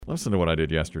Listen to what I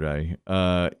did yesterday.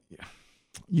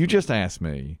 You just asked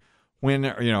me, when,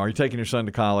 are you taking your son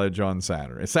to college on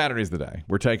Saturday? Saturday's the day.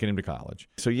 We're taking him to college.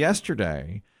 So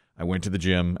yesterday, I went to the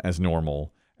gym as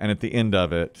normal. And at the end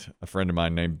of it, a friend of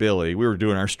mine named Billy, we were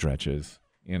doing our stretches,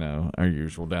 our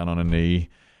usual down on a knee.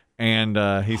 And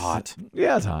he's hot.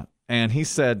 Yeah, it's hot. And he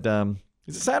said,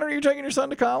 is it Saturday you're taking your son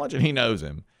to college? And he knows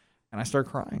him. And I started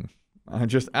crying. I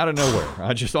just, out of nowhere,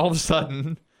 all of a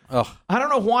sudden, I don't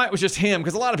know why it was just him,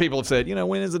 because a lot of people have said,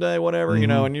 when is the day, whatever,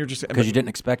 and you're just... Because you didn't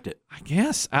expect it. I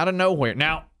guess, out of nowhere.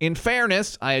 Now, in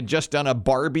fairness, I had just done a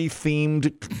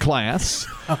Barbie-themed class.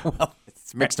 Well,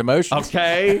 it's mixed emotions.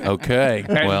 Okay.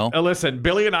 And, well. Listen,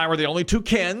 Billy and I were the only two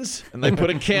Kens, and they put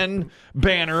a Ken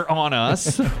banner on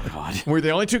us. God. We're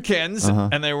the only two Kens,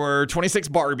 and there were 26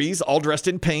 Barbies, all dressed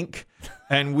in pink,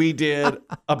 and we did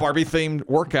a Barbie-themed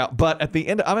workout. But at the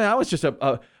end, I was just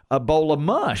a bowl of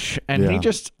mush, and he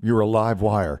just... You were a live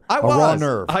wire. A raw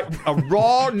nerve. A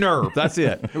raw nerve. That's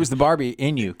it. It was the Barbie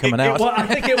in you coming out. Well, I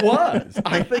think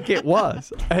it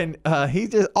was. And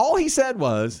all he said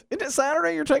was, isn't it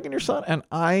Saturday you're taking your son? And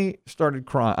I started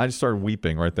crying. I just started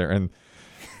weeping right there. And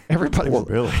everybody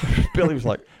Billy was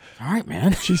like, all right,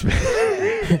 man. Can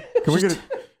we get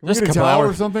a towel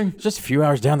or something? Just a few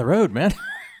hours down the road, man.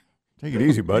 Take it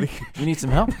easy, buddy. You need some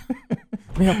help?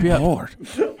 Let me help you out. Lord.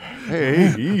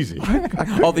 Hey, easy.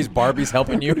 All these Barbies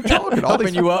helping you,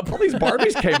 helping you up. All these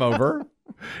Barbies came over,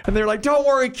 and they're like, don't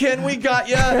worry, Ken, we got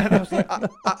you. And I was like,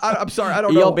 I'm sorry, I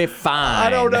don't know. You'll be fine. I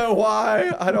don't know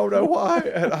why.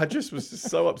 And I just was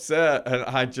so upset. And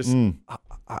I just...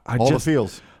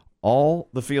 All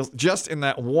the feels. Just in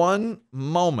that one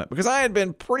moment. Because I had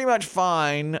been pretty much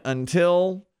fine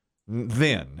until...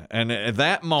 then. And at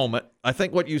that moment, I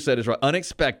think what you said is right,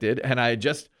 unexpected, and I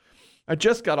just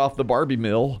got off the Barbie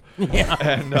mill. Yeah.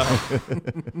 And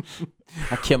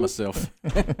I kill myself.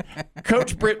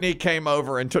 Coach Brittany came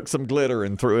over and took some glitter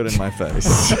and threw it in my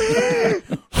face.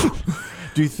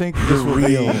 Do you think this would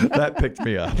be that picked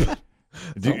me up?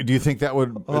 Do you think that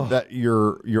would that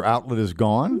your outlet is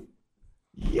gone?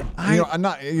 Yeah, I'm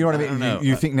not. You know what I mean?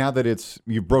 You think now that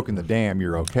you've broken the dam,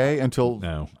 you're okay until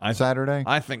Saturday?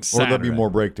 I think Saturday. Or there'll be more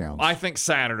breakdowns. I think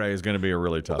Saturday is going to be a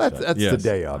really tough day. That's the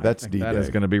day of. That's D-Day. That is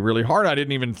going to be really hard. I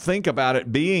didn't even think about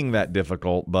it being that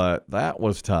difficult, but that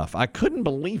was tough. I couldn't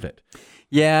believe it.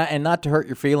 Yeah, and not to hurt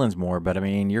your feelings more, but I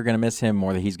mean, you're going to miss him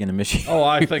more than he's going to miss you. Oh,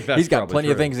 I think that's he's got probably plenty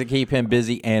true. of things to keep him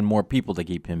busy and more people to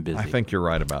keep him busy. I think you're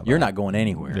right about that. You're not going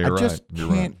anywhere. You're I just right.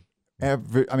 can't.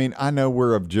 I know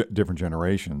we're of different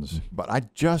generations, but I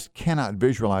just cannot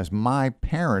visualize my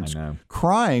parents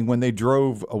crying when they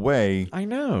drove away. I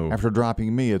know. After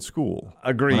dropping me at school.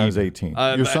 Agreed. When I was 18.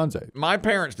 Your son's age. My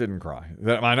parents didn't cry.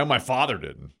 I know my father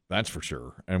didn't. That's for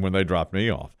sure. And when they dropped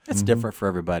me off. It's different for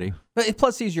everybody. But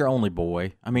plus, he's your only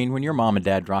boy. I mean, when your mom and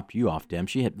dad dropped you off, Dem,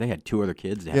 they had two other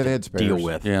kids they had to deal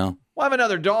with. Yeah. Well, I have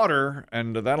another daughter,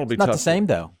 and that'll be not tough. the same,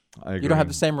 though. I agree. You don't have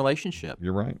the same relationship.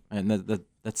 You're right. And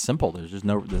that's simple. There's just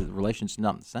the relationship's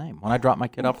not the same. When I dropped my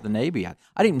kid off at the Navy, I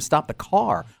didn't even stop the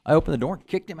car. I opened the door and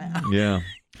kicked him out. Yeah.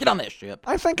 Get on that ship.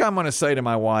 I think I'm going to say to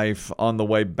my wife on the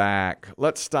way back,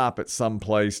 let's stop at some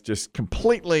place just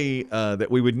completely that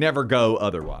we would never go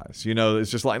otherwise. It's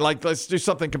just like let's do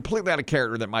something completely out of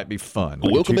character that might be fun.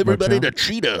 Welcome everybody to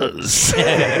Cheetahs.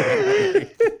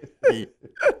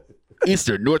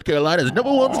 Eastern North Carolina's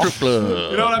 #1 strip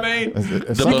club. You know what I mean?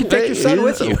 The buffet take your son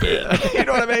with you. You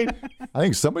know what I mean? I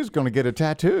think somebody's going to get a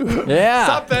tattoo.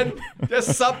 Yeah.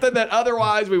 Just something that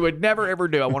otherwise we would never, ever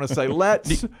do. I want to say,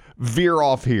 let's veer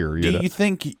off here. Do you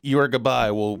think your goodbye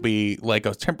will be like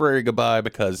a temporary goodbye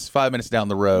because 5 minutes down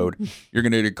the road, you're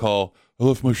going to need a call, I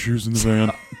left my shoes in the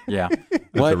van. Yeah.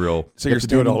 That's a real. So you're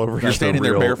standing all over. You're standing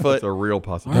there barefoot? That's a real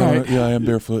possibility. Right. Yeah, I am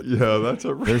barefoot. Yeah, that's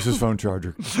a real. There's his phone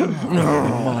charger.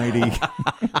 Almighty.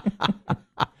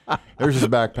 There's his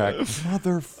backpack.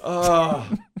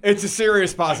 It's a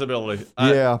serious possibility.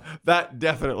 Yeah. That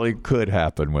definitely could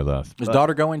happen with us. Is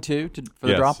daughter going too for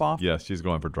the drop-off? Yes, she's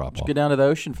going for drop-off. Go down to the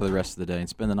ocean for the rest of the day and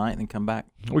spend the night and then come back.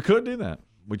 We could do that.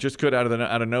 We just could out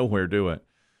of nowhere do it.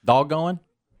 Dog going?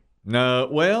 No,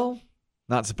 well,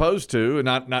 not supposed to,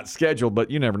 not scheduled,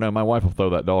 but you never know. My wife will throw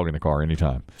that dog in the car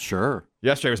anytime. Sure.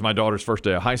 Yesterday was my daughter's first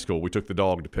day of high school. We took the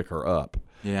dog to pick her up.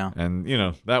 Yeah. And,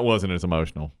 that wasn't as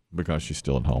emotional because she's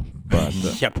still at home. But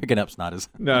yeah, picking up's not as...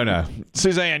 No.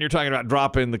 Suzanne, you're talking about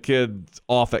dropping the kids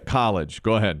off at college.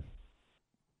 Go ahead.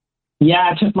 Yeah,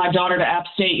 I took my daughter to App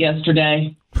State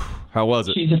yesterday. How was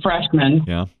it? She's a freshman.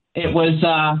 Yeah. It was,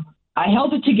 I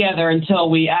held it together until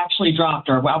we actually dropped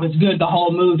her. I was good the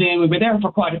whole move in. We were there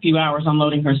for quite a few hours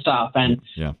unloading her stuff. And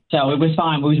so it was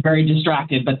fine. We was very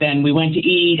distracted. But then we went to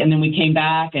eat and then we came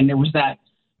back and there was that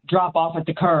drop off at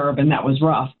the curb, and that was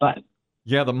rough, but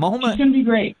Yeah, the it's moment going to be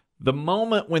great. the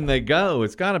moment when they go,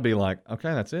 it's got to be like,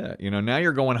 okay, that's it. Now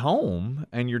you're going home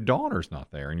and your daughter's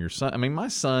not there. And your son, I mean, my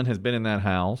son has been in that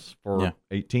house for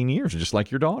 18 years, just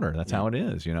like your daughter. That's how it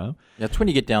is, That's when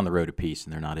you get down the road a piece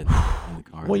and they're not in the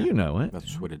car. Well, you know it.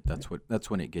 That's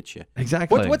when it gets you.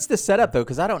 Exactly. What's the setup though?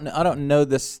 Because I don't know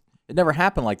this. It never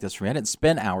happened like this for me. I didn't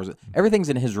spend hours. Everything's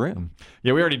in his room.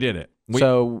 Yeah, we already did it.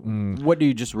 What do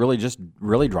you just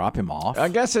really drop him off? I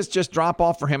guess it's just drop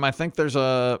off for him. I think there's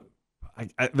a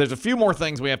few more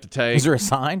things we have to take. Is there a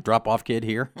sign? Drop off kid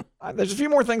here. There's a few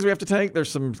more things we have to take.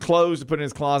 There's some clothes to put in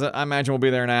his closet. I imagine we'll be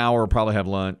there an hour. We'll probably have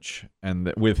lunch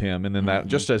and with him, and then that,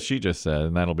 just as she just said,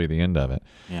 and that'll be the end of it.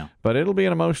 Yeah. But it'll be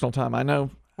an emotional time. I know.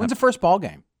 When's the first ball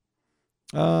game?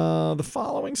 The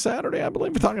following Saturday, I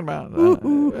believe we're talking about.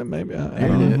 Maybe.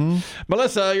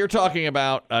 Melissa, you're talking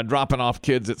about dropping off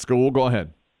kids at school. Go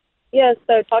ahead. Yes,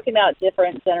 so talking about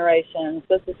different generations,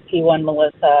 this is P1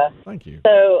 Melissa. Thank you.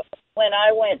 So when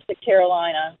I went to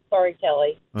Carolina, sorry,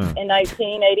 Kelly, in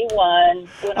 1981.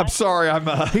 I'm sorry, I'm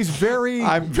very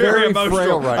emotional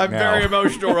emotional right I'm now. very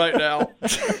emotional right now.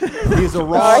 He's a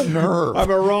raw nerve. I'm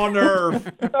a raw nerve.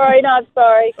 Sorry, not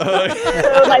sorry.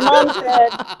 So my mom said,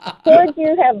 could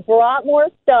you have brought more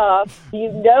stuff? You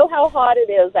know how hot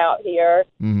it is out here.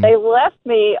 Mm-hmm. They left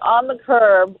me on the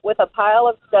curb with a pile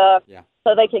of stuff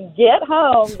so they could get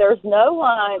home. There's no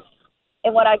lunch.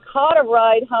 And when I caught a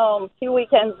ride home 2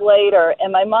 weekends later,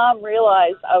 and my mom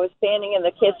realized I was standing in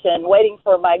the kitchen waiting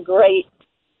for my great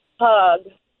hug,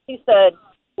 she said,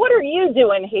 "What are you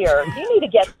doing here? You need to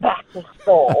get back to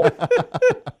school."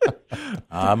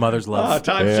 Mother's love.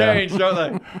 Times change,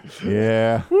 don't they?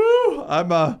 Yeah.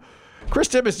 Woo, Chris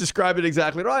Tibbs described it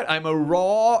exactly right. I'm a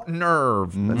raw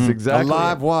nerve. That's exactly A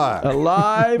live wire. A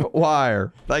live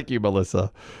wire. Thank you,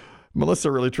 Melissa.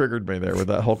 Melissa really triggered me there with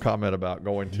that whole comment about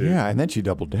going to. Yeah, and then she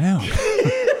doubled down.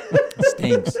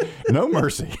 Stings. No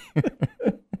mercy.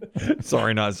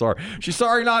 Sorry, not sorry. She's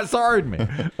sorry, not sorry to me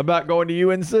about going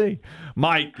to UNC.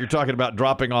 Mike, you're talking about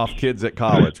dropping off kids at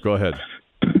college. Go ahead.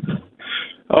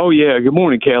 Oh, yeah. Good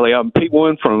morning, Kelly. I'm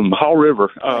P1 from Hall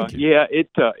River. Yeah,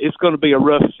 it's going to be a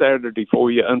rough Saturday for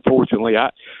you, unfortunately.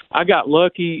 I got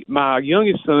lucky. My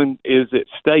youngest son is at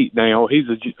State now. He's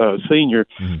a senior.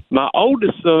 Mm-hmm. My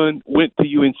oldest son went to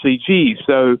UNCG.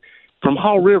 So from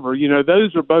Hall River,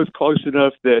 those are both close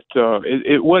enough that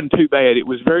it wasn't too bad. It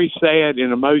was very sad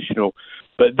and emotional.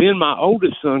 But then my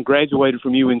oldest son graduated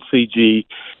from UNCG,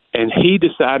 and he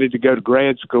decided to go to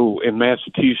grad school in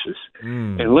Massachusetts.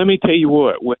 And let me tell you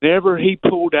what, whenever he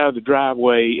pulled out of the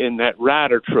driveway in that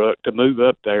Ryder truck to move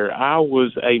up there, I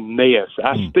was a mess.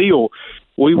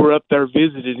 We were up there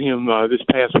visiting him this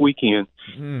past weekend,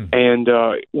 and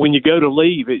when you go to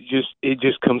leave, it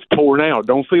just comes pouring out.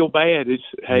 Don't feel bad.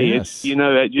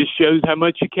 That just shows how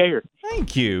much you care.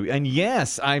 Thank you. And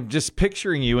yes, I'm just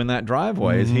picturing you in that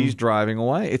driveway as he's driving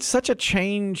away. It's such a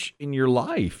change in your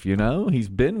life, He's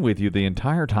been with you the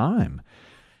entire time.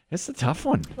 It's a tough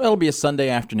one. Well, it'll be a Sunday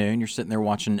afternoon. You're sitting there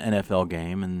watching an NFL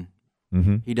game,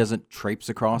 and he doesn't traipse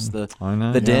across the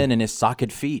den in his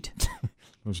socked feet.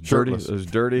 Those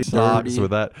dirty socks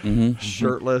with that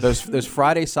shirtless. Those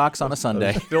Friday socks on a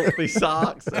Sunday. Those filthy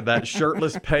socks and that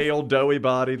shirtless, pale, doughy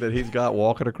body that he's got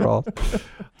walking across.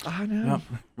 I know.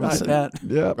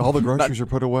 That. All the groceries are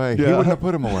put away. He wouldn't have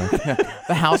put them away.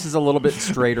 The house is a little bit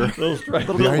straighter. A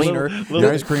little bit cleaner.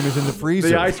 The ice cream is in the freezer.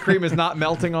 The ice cream is not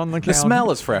melting on the counter. The smell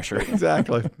is fresher.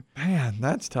 Exactly. Man,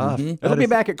 that's tough. It'll be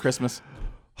back at Christmas.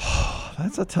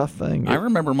 That's a tough thing. I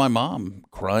remember my mom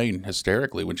crying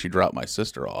hysterically when she dropped my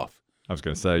sister off. I was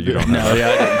going to say, you don't know. No, yeah,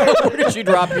 I didn't. Where did she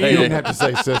drop you? You didn't have to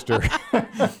say sister.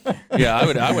 Yeah,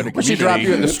 I would. Would she drop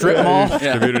you at the strip mall?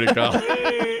 Yeah. Community college.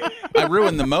 I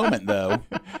ruined the moment though,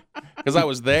 because I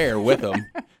was there with them.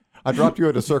 I dropped you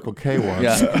at a Circle K once.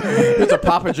 Yeah, There's a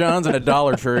Papa John's and a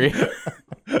Dollar Tree.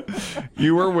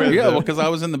 You were with yeah, them. well, because I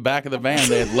was in the back of the van.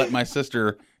 They had let my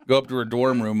sister go up to her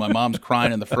dorm room. My mom's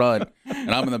crying in the front,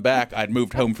 and I'm in the back. I'd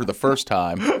moved home for the first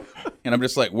time, and I'm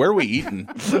just like, "Where are we eating?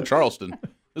 We're in Charleston.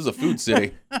 This is a food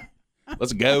city.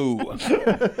 Let's go.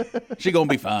 She gonna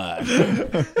be fine."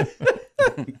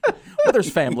 Well,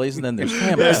 there's families, and then there's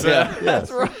families. Yeah,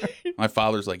 That's right. My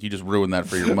father's like, "You just ruined that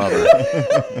for your mother."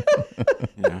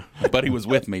 Yeah. But he was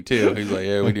with me too. He's like,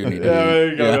 "Yeah, we do need to There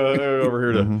eat." you go. Over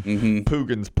here to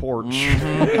Poogan's porch.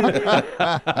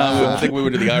 I think we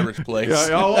went to the Irish place.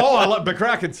 I love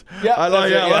McCracken's. Yeah, I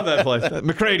that's it, love that place.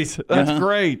 McCrady's. That's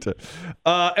great.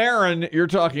 Aaron, you're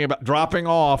talking about dropping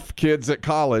off kids at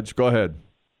college. Go ahead.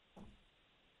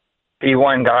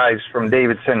 P1 guys from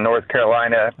Davidson, North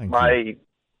Carolina. Thank My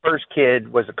first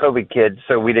kid was a COVID kid,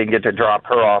 so we didn't get to drop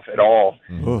her off at all.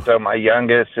 So my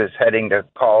youngest is heading to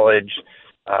college.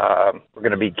 We're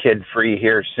going to be kid-free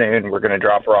here soon. We're going to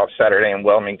drop her off Saturday in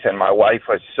Wilmington. My wife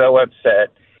was so upset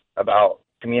about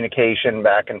communication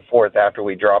back and forth after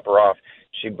we drop her off.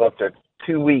 She booked a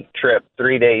 2-week trip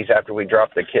 3 days after we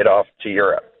dropped the kid off to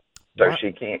Europe. So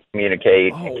she can't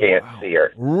communicate and can't see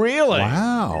her. Really?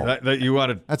 Wow. That you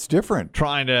wanted That's different.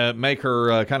 trying to make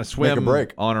her kind of swim Make a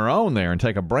break. on her own there and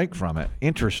take a break from it.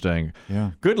 Interesting.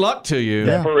 Yeah. Good luck to you.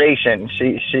 Yeah. Separation.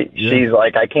 She's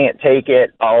like, I can't take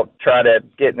it. I'll try to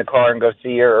get in the car and go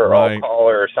see her, or Right. I'll call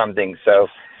her or something. So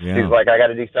she's like, I got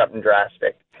to do something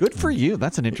drastic. Good for you.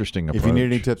 That's an interesting approach. If you need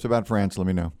any tips about France, let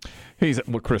me know.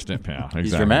 Chris Dent, exactly.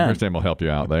 He's your man. Chris Dent will help you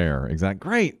out there. Exactly.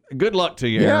 Great. Good luck to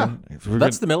you, Yeah. Aaron.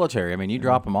 That's the military. I mean, you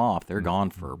drop them off, they're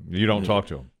gone for. You don't talk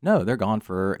to them. No, they're gone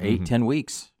for 8-10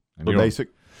 weeks. For basic.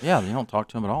 Yeah, you don't talk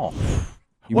to them at all.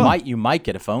 Well- You might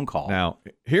get a phone call. Now,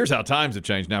 here's how times have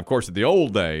changed. Now, of course, in the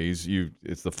old days,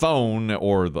 it's the phone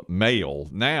or the mail.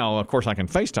 Now, of course, I can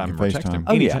FaceTime him or text him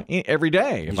Oh, yeah. every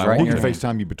day if He's I right He want can to.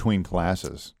 FaceTime you between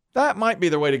classes. That might be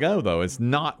the way to go, though. It's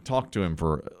not talk to him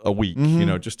for a week,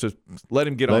 just to let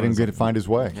him get on. Let him find his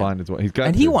way. Find his way. He's got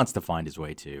and to. he wants to find his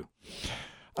way, too.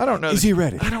 I don't know. Is he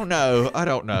ready? I don't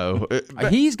know.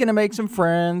 He's going to make some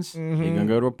friends. He's going to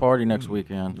go to a party next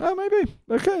weekend. Oh, maybe.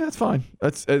 Okay, that's fine.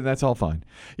 That's all fine.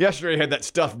 Yesterday, he had that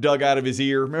stuff dug out of his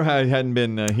ear. Remember how he hadn't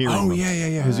been hearing? Oh,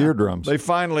 yeah. His eardrums. They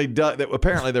finally dug.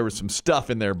 Apparently, there was some stuff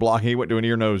in there blocking. He went to an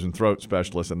ear, nose, and throat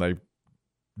specialist, and they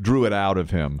drew it out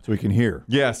of him. So he can hear.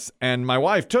 Yes, and my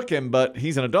wife took him, but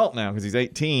he's an adult now because he's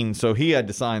 18, so he had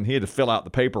to fill out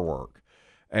the paperwork.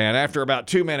 And after about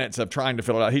 2 minutes of trying to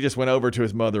fill it out, he just went over to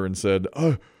his mother and said,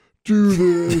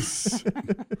 do this.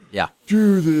 Yeah.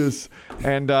 Do this.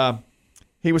 And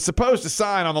he was supposed to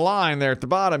sign on the line there at the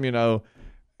bottom,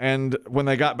 and when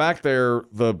they got back there,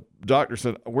 the doctor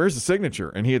said, where's the signature?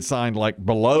 And he had signed like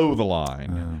below the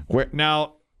line.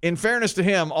 Now, in fairness to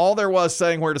him, all there was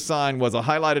saying where to sign was a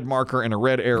highlighted marker and a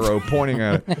red arrow pointing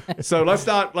at it. So let's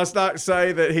not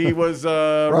say that he was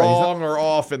wrong or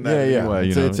off in that anyway.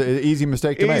 It's an easy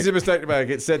mistake to make. Easy mistake to make.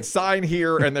 It said sign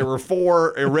here, and there were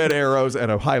 4 red arrows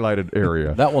and a highlighted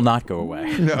area. That will not go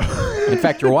away. No. In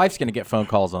fact, your wife's going to get phone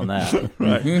calls on that.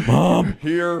 Right. Mom,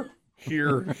 here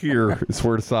is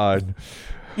where to sign.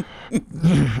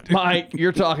 Mike,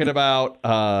 you're talking about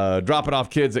dropping off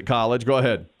kids at college. Go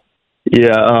ahead.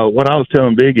 Yeah, what I was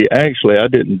telling Biggie, actually, I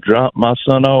didn't drop my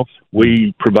son off.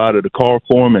 We provided a car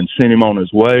for him and sent him on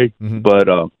his way. But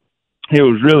it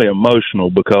was really emotional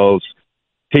because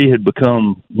he had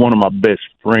become one of my best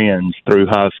friends through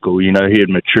high school. He had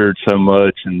matured so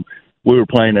much, and we were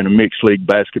playing in a mixed league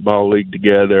basketball league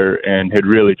together and had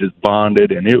really just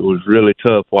bonded, and it was really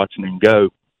tough watching him go.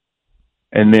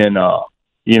 And then,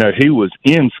 he was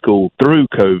in school through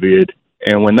COVID.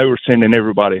 And when they were sending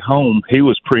everybody home, he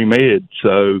was pre-med,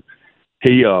 so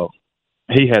he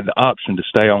had the option to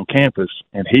stay on campus,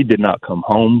 and he did not come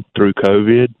home through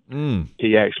COVID.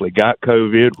 He actually got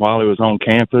COVID while he was on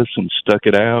campus and stuck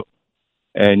it out.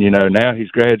 And, now he's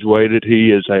graduated. He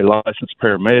is a licensed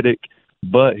paramedic,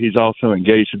 but he's also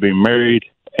engaged to be married,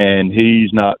 and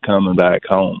he's not coming back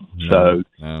home. So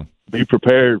be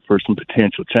prepared for some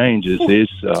potential changes.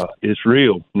 It's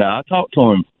real. Now, I talk to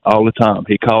him all the time.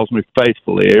 He calls me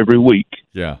faithfully every week.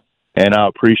 Yeah. And I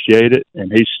appreciate it.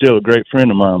 And he's still a great friend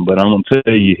of mine. But I'm going to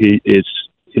tell you, it's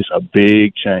a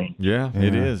big change. Yeah,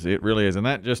 it is. It really is. And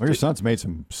that just... Well, your son's made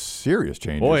some serious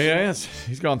changes. Boy, he has.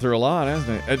 He's gone through a lot,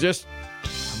 hasn't he? It just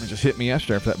hit me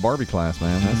yesterday after that Barbie class,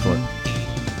 man. That's what...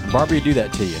 Barbie do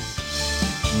that to you.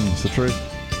 It's the truth.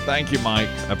 Thank you, Mike.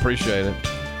 I appreciate it.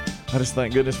 I just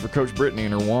thank goodness for Coach Brittany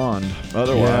and her wand.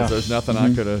 Otherwise, there's nothing I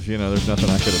could have, there's nothing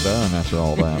I could have done after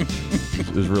all that.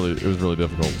 It was really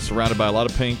difficult. Surrounded by a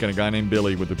lot of pink and a guy named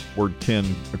Billy with the word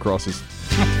 10 across his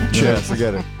chest.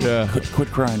 Forget it. Yeah.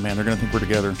 Quit crying, man. They're going to think we're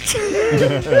together.